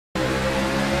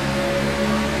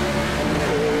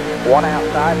one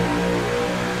outside.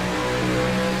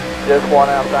 Just one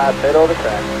outside, middle of the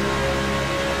track.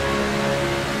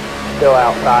 Still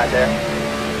outside there.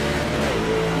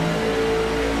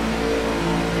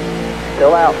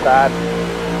 Still outside.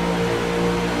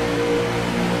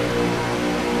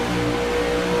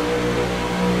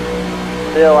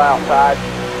 Still outside.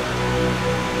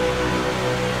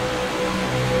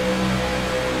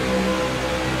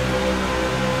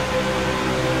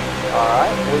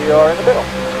 Alright, we are in the middle.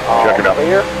 All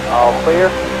clear, all clear.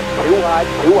 Too wide,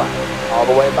 too wide. All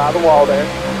the way by the wall there.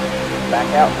 Back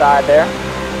outside there.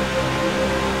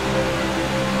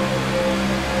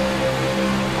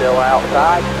 Still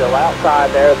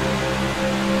outside there.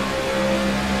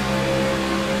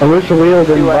 I wish the wheel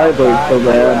didn't vibrate so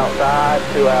bad.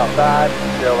 Two outside,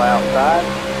 still outside,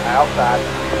 outside.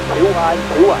 Too wide,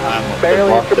 too wide.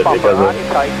 Barely at your bumper, on your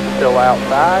tight. Still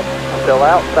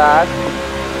outside.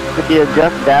 If you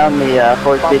adjust down the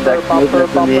force feedback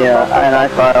smoothness in the I&I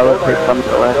file, it'll take some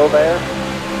delay. Still there.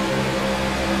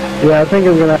 Yeah, I think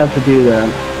I'm going to have to do that.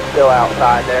 Still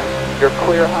outside there. You're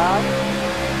clear high.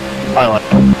 Pilot.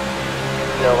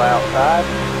 Still outside.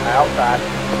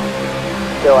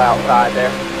 Still outside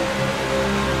there.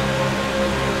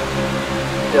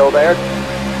 Still there.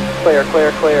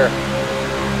 Clear.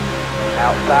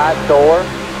 Outside, door.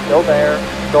 Still there.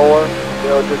 Door.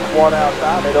 Still just one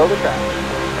outside, middle of the track.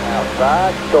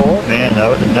 Outside, door. Man, that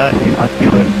was a nut. I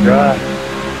feel it dry.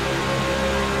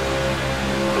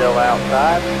 Still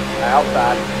outside.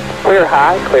 Clear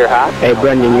high. Hey,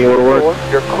 Brendan, you want to work?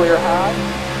 You're clear high.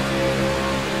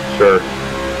 Sure.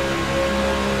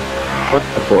 What's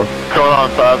that for? Going on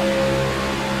 5.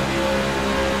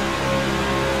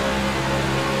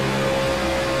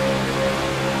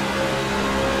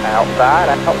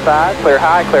 Outside. Clear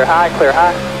high.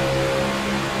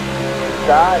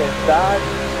 Inside.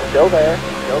 Still there.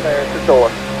 It's your door.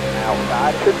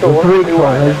 Outside, it's your door. The 3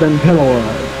 car has been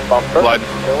penalized. Bumper. Slide.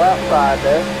 Still outside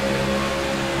there.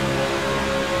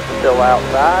 Still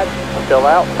outside.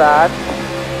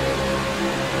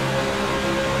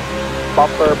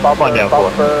 Bumper.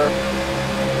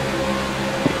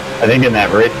 I think in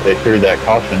that race they threw that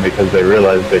caution because they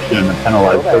realized they shouldn't have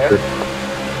penalized quicker.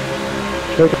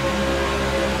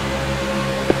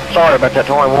 Sorry about that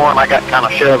 21. I got kind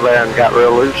of shoved there and got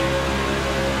real loose.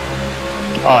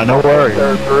 Oh, no worries.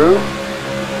 Third through.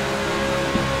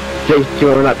 Jason, do you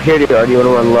want to run up here or do you want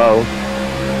to run low?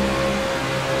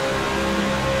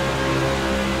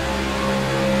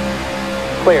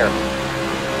 Clear.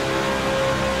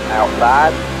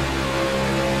 Outside.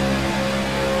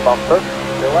 Bumper.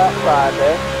 Still outside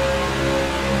there.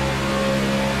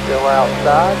 Still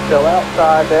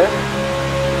outside there.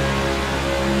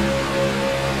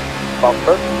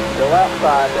 Bumper. Still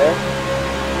outside there.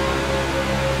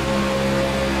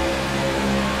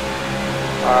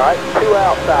 Alright, two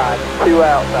outside.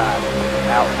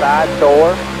 Outside,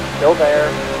 door. Still there.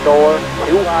 Door.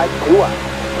 Too wide.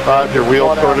 Five, your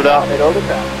wheel sorted out? Middle of the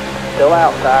track. Still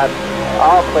outside.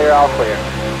 All clear.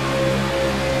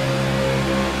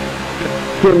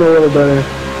 Getting a little better.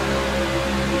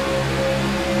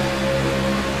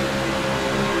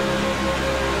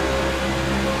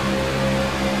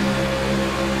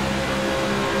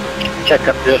 Check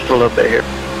up just a little bit here.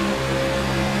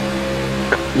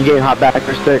 You getting hot back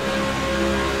or sticks?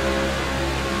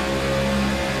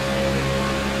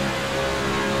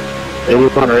 It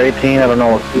was under 18. I don't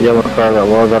know what yellow car that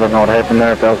was. I don't know what happened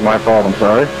there. If that was my fault, I'm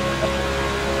sorry.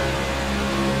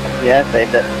 Yeah, I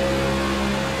saved it.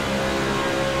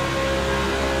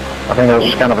 I think that was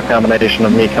just kind of a combination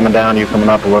of me coming down, you coming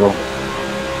up a little.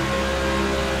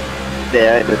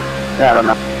 Yeah, I don't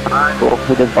know. Cool.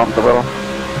 We did bump a little.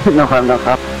 No harm.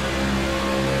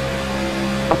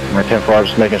 My 10-4,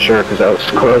 just making sure because that was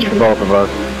close for both of us.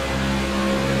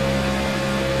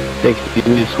 Thanks, you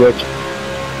need to switch.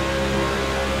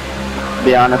 To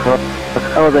be honest,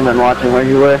 I wasn't even watching where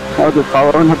you were. I was just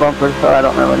following the bumper, so I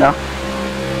don't really know.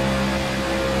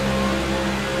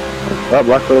 Well,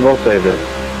 luckily they both saved it.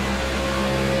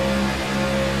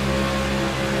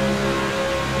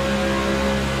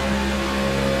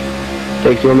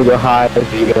 Takes you want to go high, so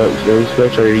you go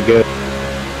switch or are you good?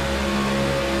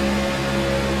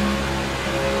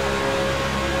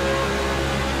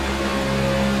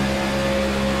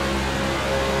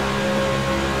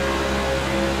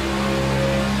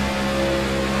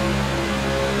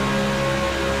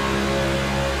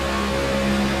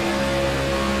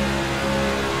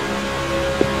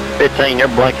 You're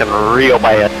blinking real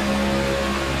bad.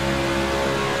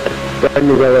 Then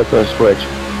you gotta let those switch.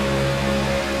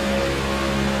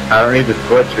 I don't need to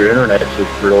switch. Your internet's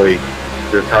just really,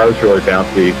 your car's really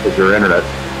bouncy because your internet's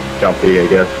jumpy, I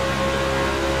guess.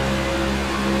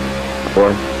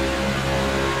 for him.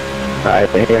 Alright,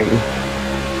 here you.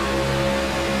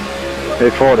 Hey,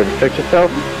 Ford, did you fix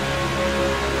yourself?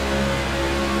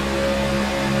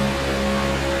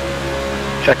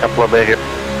 Check up a little bit here.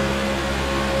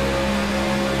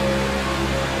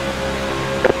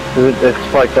 It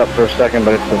spiked up for a second,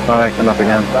 but it's not acting up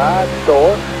again. Outside,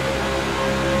 store.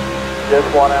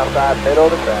 Just one outside, middle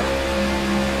of the track.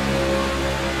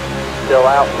 Still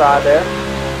outside there.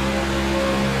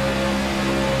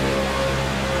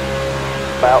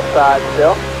 Outside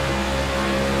still.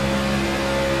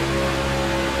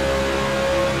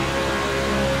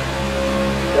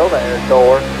 Still there,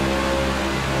 door.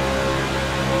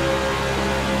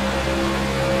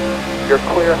 You're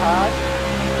clear high.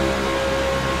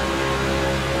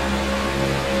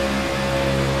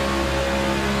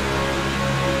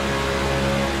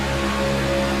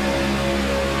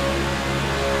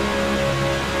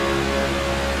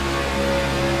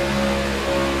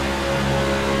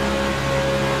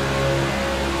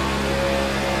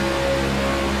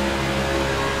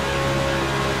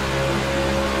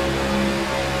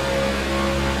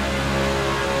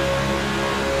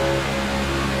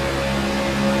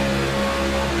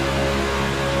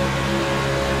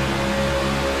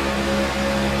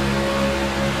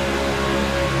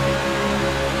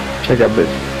 Check out this.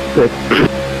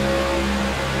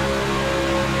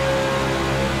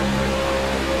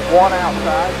 One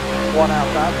outside. One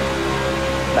outside.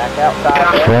 Back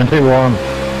outside there. 21.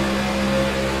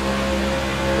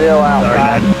 Still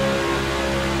outside.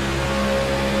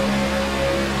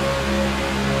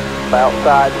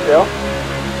 Outside still.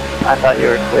 I thought you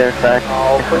were clear, Zach.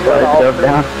 All clear. Slide All stuff clear.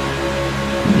 down.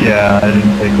 Yeah, I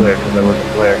didn't say clear because I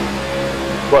wasn't clear.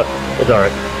 But it's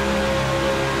alright.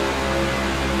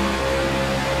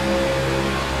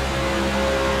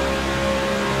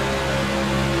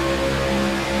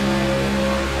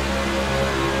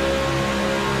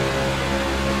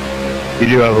 You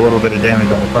do have a little bit of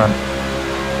damage on the front.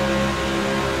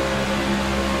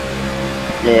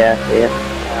 Yeah, I see it.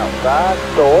 Outside,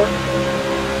 store.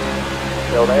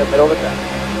 Still there, middle of the track.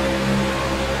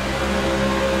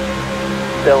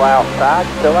 Still outside,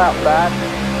 still outside.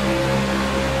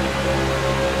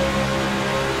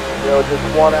 Still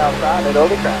just one outside, middle of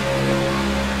the track.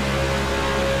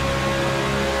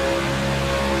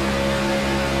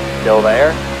 Still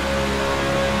there.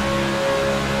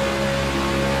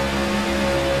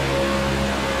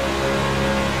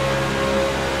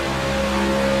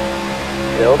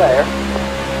 Still there.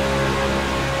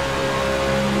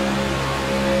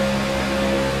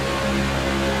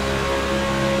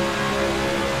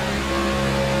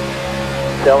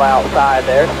 Still outside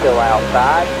there, still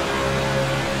outside.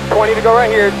 20 to go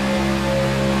right here.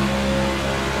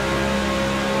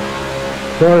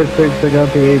 Sorry, Fix, I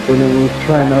got the apron and was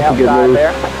trying not to get Outside loose.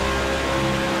 there.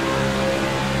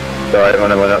 Sorry,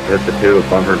 when I went up to hit the two, a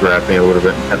bumper grabbed me a little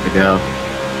bit and kept me down.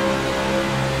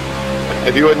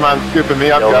 If you wouldn't mind scooping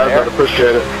me up, Still guys, there. I'd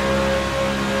appreciate it.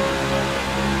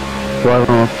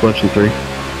 Driving off selection 3.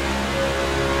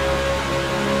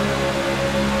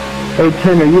 Hey,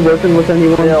 Tim, are you working with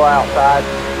anyone? Still outside.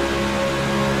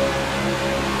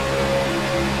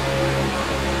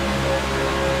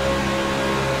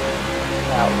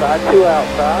 Outside, two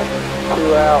outside,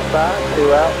 two outside,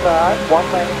 two outside, one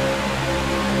lane.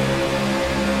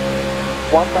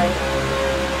 One lane.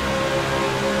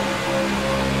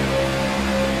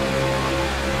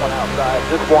 One outside,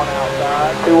 just one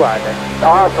outside, two wide there.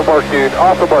 Awesome work, dude,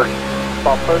 awesome work.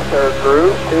 Bumper, third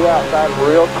groove, two outside,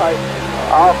 real tight.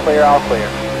 All clear, all clear.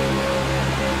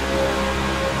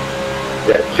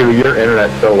 Yeah, Chewy, your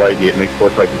internet's so laggy, it makes it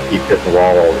look like you keep hitting the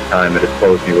wall all the time, and it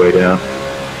slows me way down.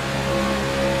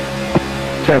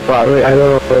 I don't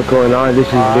know what's going on. This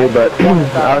is new, but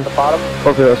At the bottom.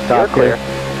 hopefully it'll stop You're clear.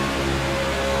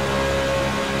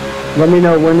 Let me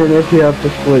know when and if you have to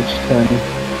switch, Tim.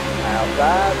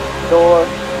 Outside, door.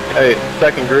 Hey,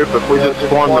 second group, if we just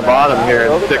form the bottom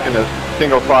here and stick in a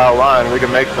single file line, we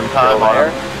can make some time Still on there.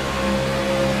 it.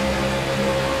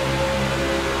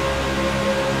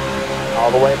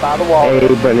 All the way by the wall. Hey,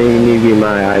 but you need to be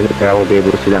my eyes. I won't be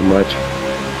able to see that much.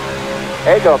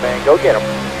 There you go, man. Go get him.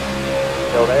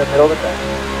 Still there, middle of the track.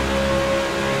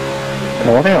 And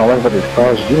the one thing I like about these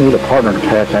cars is you need a partner to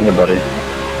catch anybody.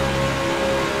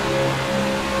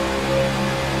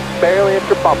 Barely hit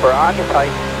your bumper. On your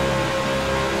tight.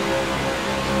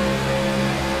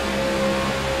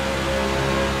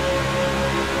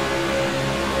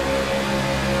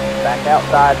 Back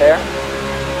outside there.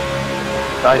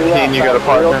 Two 19, you got a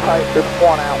outside, real partner. tight. Just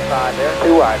one outside there.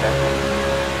 Two wide there.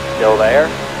 Still there.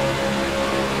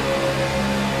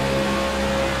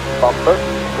 Bumper.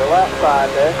 Still outside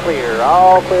there, clear,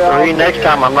 all clear, all clear. Next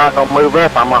time I'm not gonna move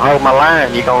up, I'm gonna hold my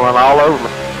line, you're gonna run all over me.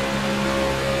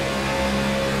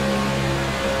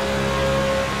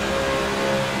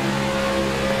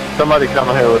 Somebody come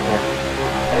ahead with me.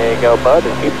 There you go, bud,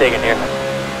 just keep digging here.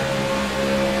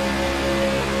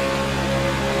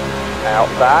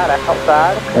 Outside,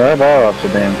 outside. That ball off the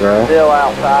damn drive. Still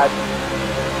outside.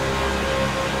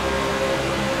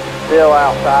 Still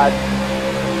outside.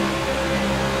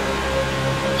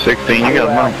 16, you got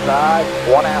a money. Outside,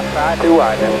 one outside, two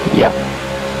wide. Yep.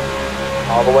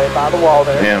 All the way by the wall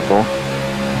there. Handful.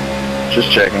 Just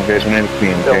checking in case we need to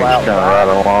communicate. Still Just kind of outside.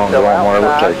 right along, Still going wherever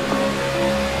it outside. takes.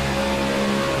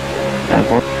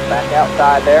 Back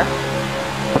outside there.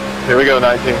 Here we go,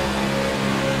 19.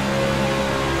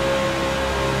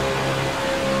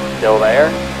 Still there.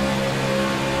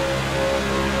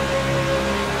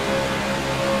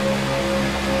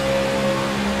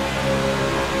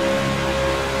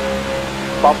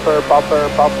 Bumper, bumper,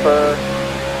 bumper.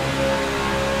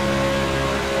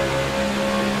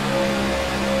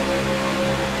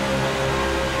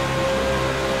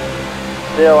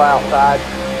 Still outside.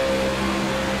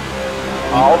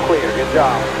 All clear, good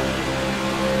job.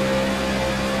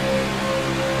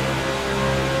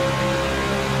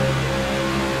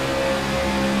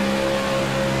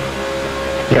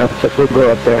 Yeah, so we'll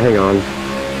go up there, hang on.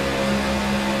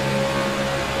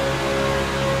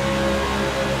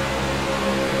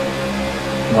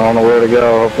 I don't know where to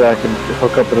go. Hopefully I can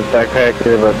hook up to the backpack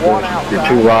here, but you're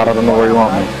too wide. I don't know where you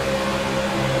want me.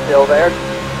 Still there.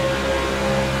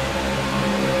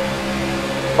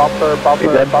 Bumper,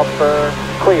 bumper, bumper.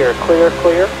 Clear, clear,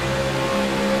 clear.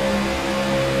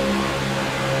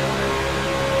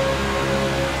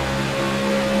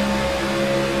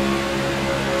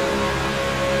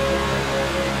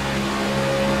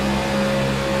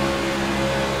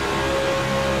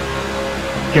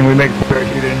 Can we make the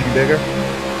parachute any bigger?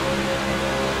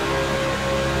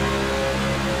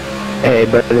 Hey,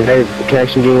 but hey, the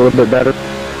connection getting a little bit better.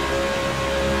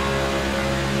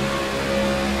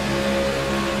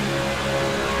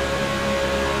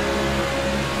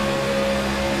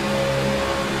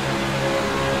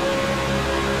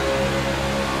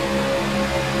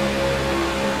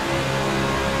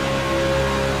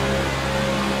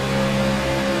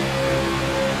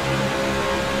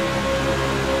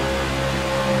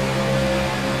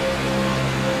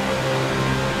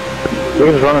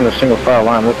 We're just running a single file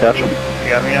line. We'll catch them. You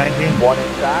got me, 19? One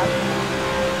inside.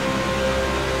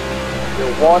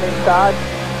 Still one inside.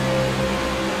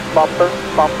 Bumper,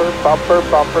 bumper, bumper,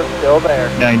 bumper. Still there.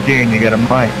 19, you got a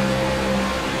mic.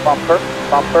 Bumper,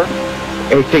 bumper.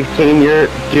 816,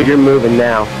 you're moving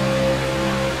now.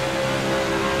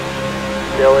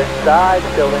 Still inside,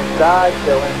 still inside,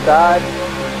 still inside.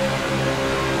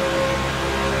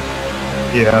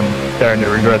 Yeah, I'm starting to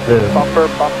regret this. Bumper,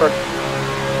 bumper.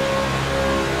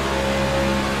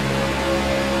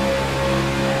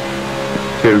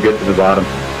 To get to the bottom.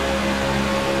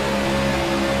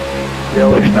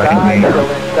 Still inside, still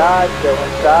inside, still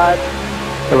inside.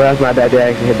 Oh, that's my bad, I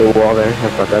actually hit the wall there.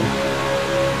 That's not bad.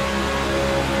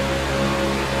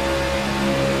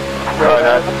 Still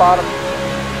there at the bottom.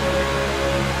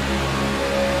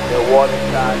 Still one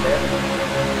inside there.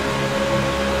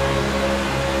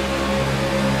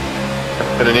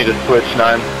 Gonna need to switch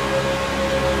 9.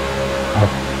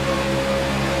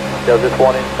 Still just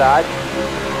one inside.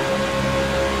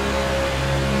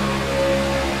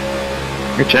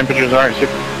 Your temperatures are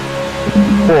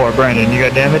 64, Brandon. You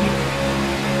got damage?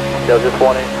 Still just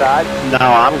one inside. No,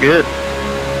 I'm good.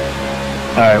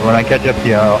 Alright, when I catch up to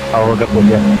you, I'll hook up with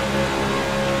you.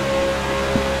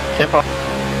 Tempo.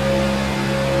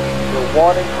 Still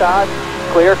one inside.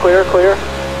 Clear, clear, clear.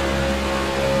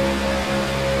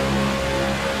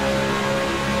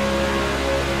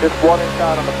 Just one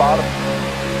inside on the bottom.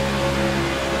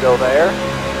 Still there.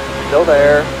 Still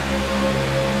there.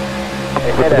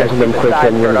 Hey, head guys have been quick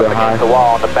side and we're turn gonna up go high. against the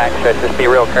wall on the back stretch. Just be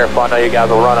real careful. I know you guys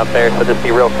will run up there, so just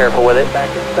be real careful with it. Back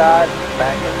inside.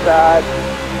 Back inside.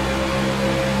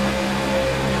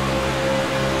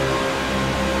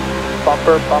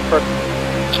 Bumper, bumper.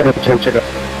 Check up, check up.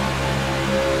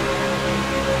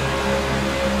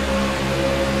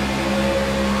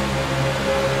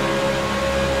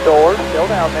 Door still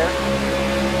down there.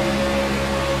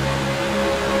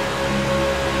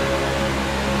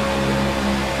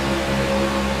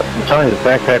 I'm telling you, the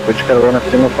backpack, we just gotta run a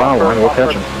single file line. We'll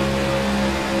catch them.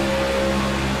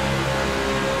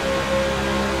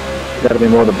 Gotta be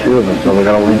more than 2 of us, so we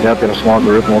gotta link up in a small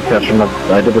group and we'll catch them.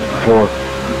 I did this before.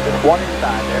 Just one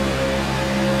inside there.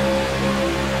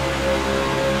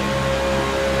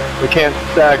 We can't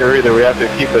stagger either. We have to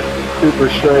keep a super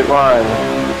straight line.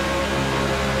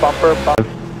 Bumper, bumper.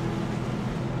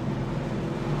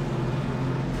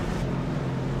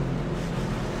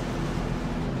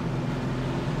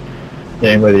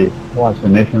 Anybody watch the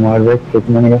nationwide race just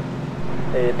a minute ago?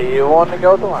 Do you want to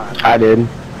go to the line? I did.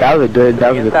 That was a good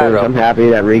finish. I'm happy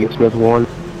that Regan Smith won.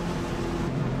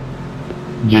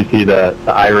 Did you see the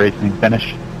iRacing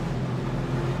finish?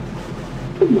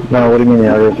 No, what do you mean the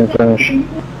iRacing finish?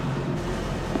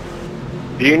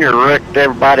 Junior wrecked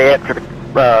everybody after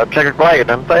checkered flag and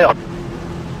then failed.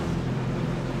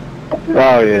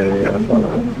 Oh, yeah, I saw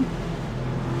that.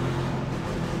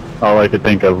 All I could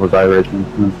think of was iRacing.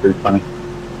 That's pretty funny.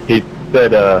 He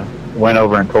said, went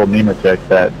over and told Nemechek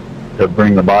that to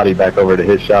bring the body back over to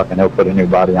his shop and he'll put a new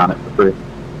body on it for free.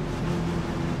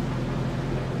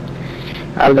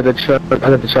 I let the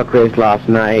truck race last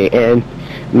night, and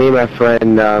me and my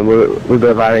friend, we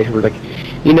both iRacing. We're like,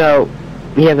 you know,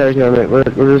 he has everything on it. We're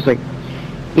just like,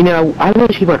 you know, I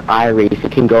wish he went iRacing.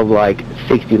 It can go like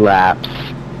 60 laps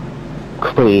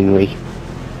cleanly.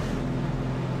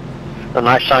 The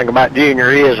nice thing about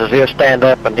Junior is he'll stand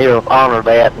up and he'll honor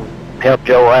that and help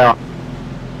Joe out.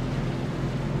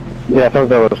 Yeah, I thought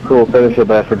that was cool. So I feel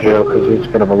bad for Joe because he's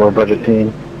kind of a low-budget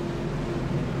team.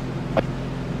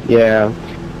 Yeah.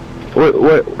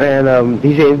 And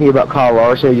he said anything about Kyle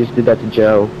Larson? He just did that to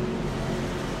Joe.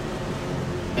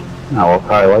 Oh, well,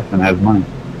 Kyle Larson has money.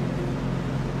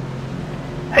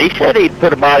 He said he'd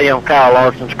put a body on Kyle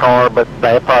Larson's car, but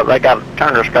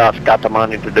Turner Scott's got the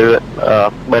money to do it.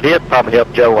 But he'll probably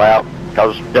help Joe out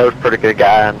because Joe's a pretty good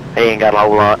guy and he ain't got a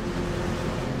whole lot.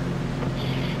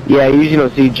 Yeah, you usually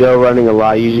don't see Joe running a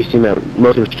lot. You usually see him at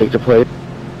most restricted places.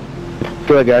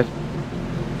 Go ahead, guys.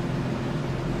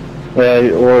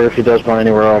 Yeah, or if he does run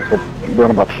anywhere else, he'll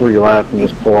run about 3 laps and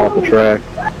just pull off the track.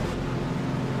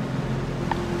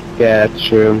 Yeah, that's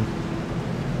true.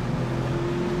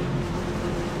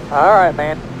 Alright,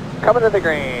 man. Coming to the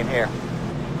green here.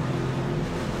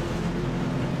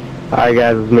 Alright,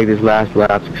 guys, let's make these last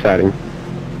laps exciting. See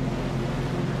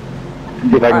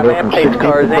if I can go Alright, from man, 16th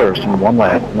cars to in. 1st in 1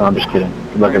 lap. No, I'm just kidding.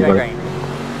 Good luck, Green, everybody. green.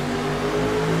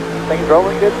 Things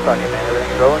rolling good in front of you, man.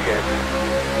 Everything's rolling good.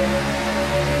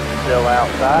 Still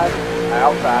outside.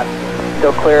 Outside.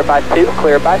 Still clear by 2.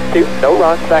 Clear by 2. No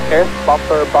runs back there.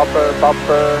 Bumper, bumper,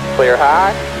 bumper. Clear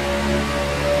high.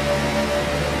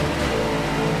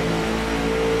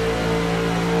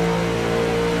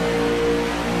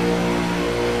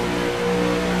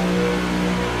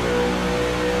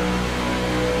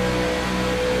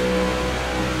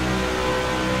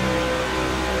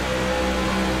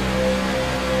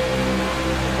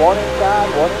 One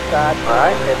inside.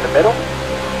 Alright, in the middle.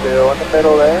 Still in the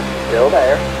middle there. Still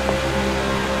there.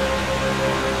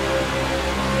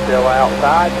 Still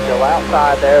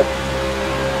outside there.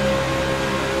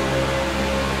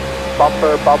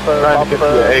 Bumper, bumper, bumper.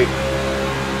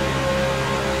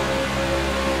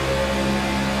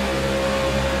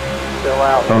 Still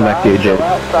outside. Coming back to you, Joe. Still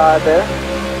outside there.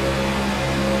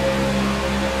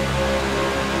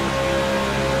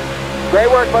 Great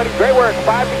work, buddy. Great work.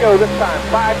 5 to go this time.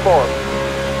 5 more.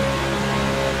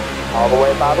 All the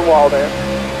way by the wall there.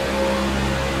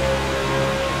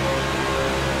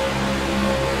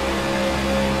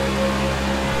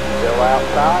 Still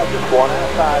outside. Just one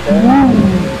outside there.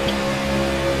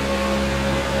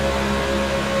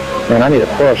 Man, I need a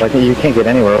push. You can't get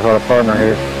anywhere without a partner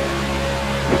here.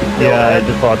 Yeah, I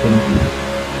just bought them.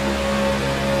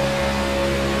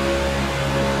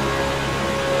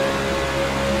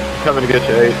 Coming to get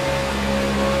you, 8.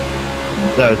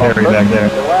 That was Harry back there.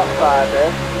 Still outside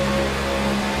there.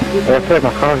 I feel like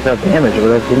my car got damaged,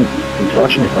 but I didn't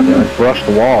touch anything. I brushed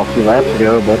the wall a few laps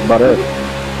ago, but that's about it.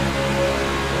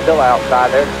 Still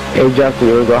outside there. Hey, Justin,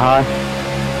 you want to go high?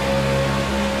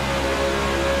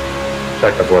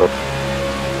 Check the blow.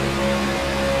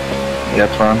 Yeah,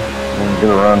 that's fine. I'm going to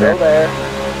do a run Still there.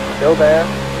 there.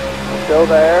 Still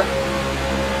there.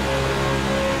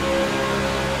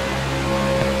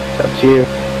 It's up to you.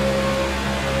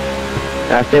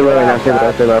 Now stay low,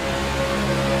 stay low.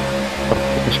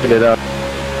 Spin it up.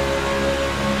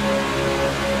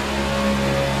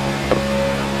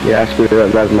 Yeah, I screwed it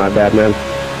up. That's my bad, man.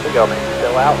 Here we go, man.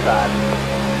 Still outside.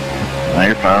 No,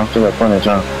 you're fine. Still got plenty of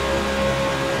time.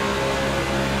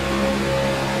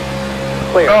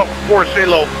 Clear. Oh, poor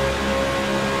CeeLo.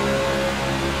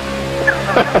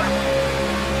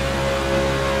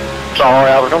 Sorry,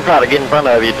 I was going to try to get in front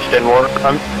of you. It just didn't work.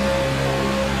 I'm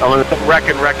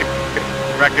wrecking.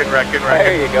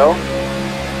 There you go.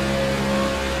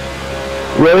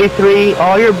 Really, 3?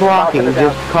 All your blocking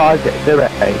just caused the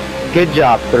delay. Good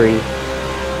job, 3.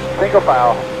 Single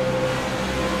file.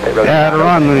 Yeah,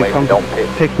 run when he comes to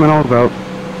pick me over.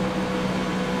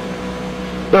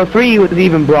 So 3 was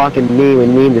even blocking me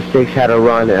when me and the 6 had a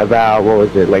run about, what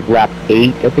was it, like lap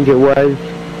 8, I think it was.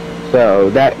 So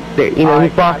that, you know,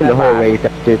 he's blocking the whole race.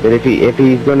 That's stupid. If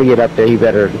he's going to get up there, he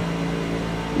better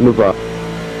move up.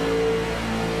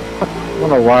 I don't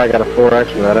know why I got a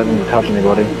 4X for that. I didn't touch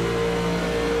anybody.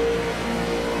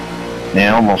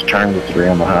 Yeah, I almost turned the 3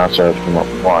 on the high side from up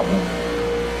the bottom.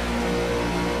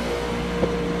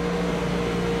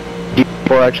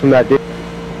 4X from that dude.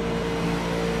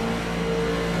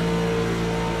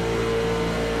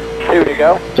 2 to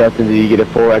go. Justin, did you get a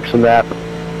 4X from that?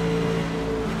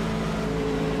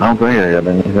 I don't think I got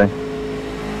anything.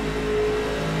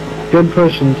 Good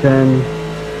pushing, 10.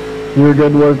 You were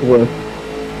good to work with.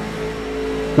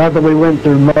 Not that we went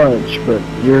through much, but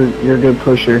you're a good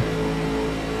pusher.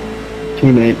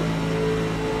 Teammate.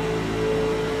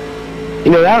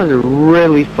 You know, that was a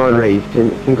really fun race,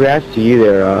 and congrats to you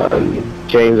there,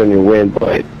 James, on your win,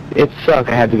 but it sucked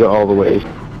I had to go all the way.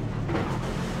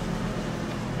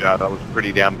 Yeah, that was a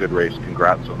pretty damn good race.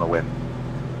 Congrats on the win.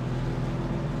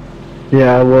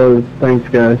 Yeah, it was. Thanks,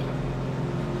 guys.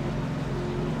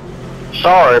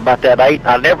 Sorry about that, 8.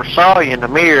 I never saw you in the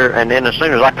mirror, and then as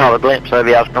soon as I caught a glimpse of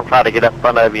you, I was going to try to get up in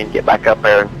front of you and get back up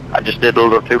there, and I just did a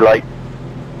little too late.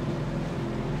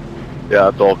 Yeah,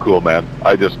 it's all cool, man.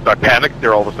 I panicked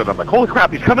there all of a sudden. I'm like, holy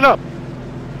crap, he's coming up.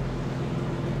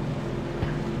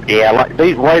 Yeah, like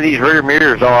the way these rear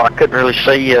mirrors are, I couldn't really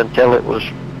see you until it was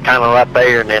kind of right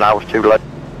there, and then I was too late.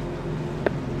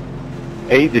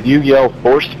 Hey, did you yell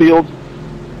force field?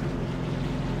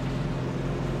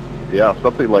 Yeah,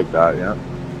 something like that, yeah.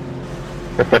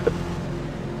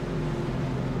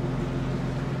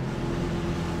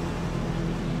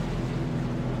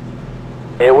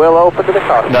 It will open to the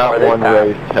car. Not one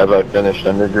race have I finished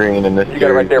under green in this You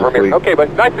got it right series there this for me. week. Okay,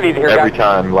 but nice and easy here, Every guys.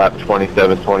 time, lap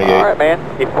 27, 28. All right,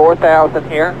 man. Need 4,000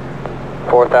 here.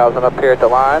 4,000 up here at the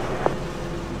line.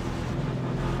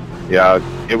 Yeah,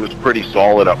 it was pretty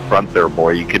solid up front there,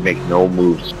 boy. You could make no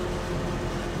moves.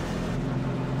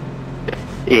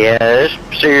 Yeah, this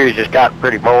series has got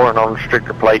pretty boring on the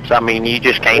stricter plates. I mean, you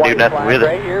just can't do nothing with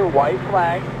Right it. here, white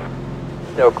flag.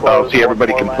 No Oh, close. see,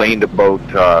 everybody One more complained about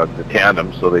the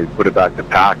tandem, so they put it back to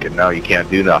pack, and now you can't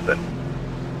do nothing.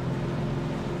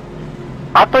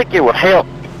 I think it would help.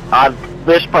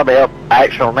 This probably help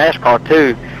actual NASCAR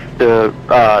too. The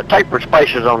taper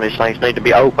spaces on these things need to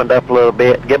be opened up a little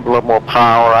bit, give them a little more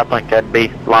power. I think that'd be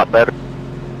a lot better.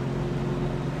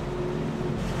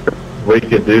 We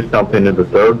could do something in the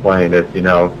third lane if, you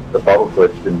know, the bubble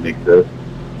switch didn't exist.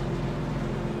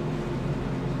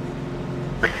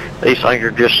 These things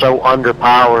are just so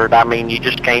underpowered. I mean, you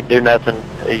just can't do nothing.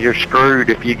 You're screwed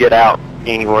if you get out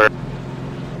anywhere.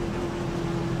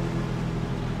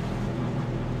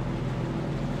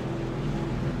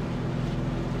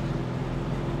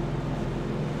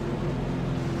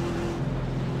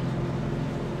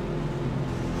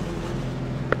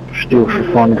 Still for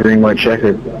fun, green, white,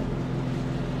 checkered.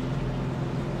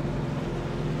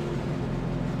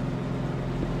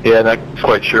 Yeah, not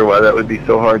quite sure why that would be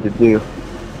so hard to do.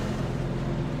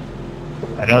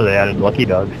 I know they added Lucky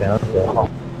Dogs now, so.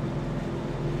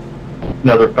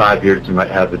 Another 5 years you might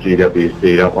have the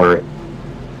GWC, don't worry.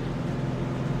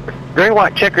 Green,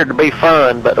 white, checkered to be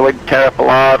fun, but we'd tear up a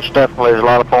lot of stuff and lose a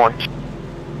lot of points.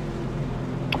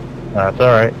 That's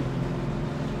alright.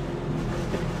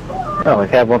 No, we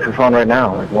have one for fun right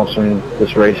now. Like once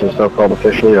this race is so-called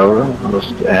officially over, we'll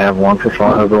just have one for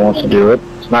fun. Whoever wants to do it.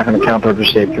 It's not going to count towards your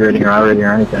safety rating or I rating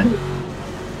or anything.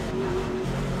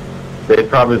 They'd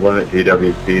probably limit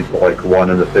GWCs to like 1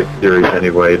 in the 6 series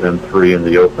anyway, then 3 in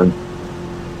the open.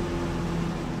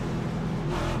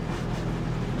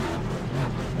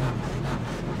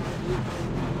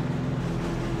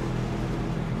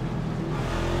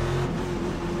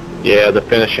 Yeah, the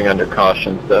finishing under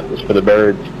caution stuff is for the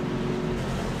birds.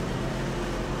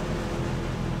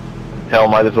 Hell,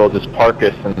 might as well just park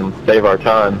us and save our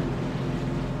time.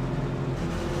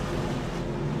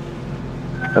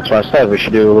 That's why I said we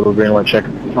should do a little green light checker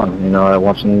for fun. You know,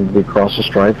 once we cross the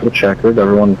stripe for the checkered,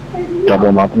 everyone double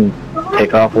them up and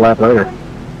take off a lap later.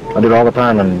 I do it all the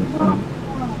time in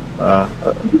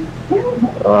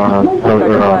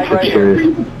Fifth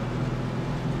Series.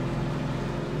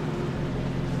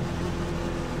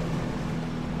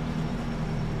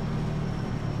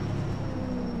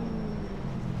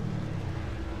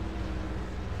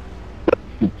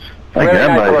 I think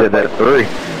everybody did that at 3.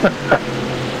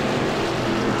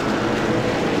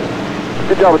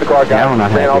 Good job with the car, guys. Yeah, I'm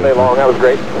not Ran happy all day with long. That was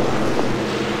great.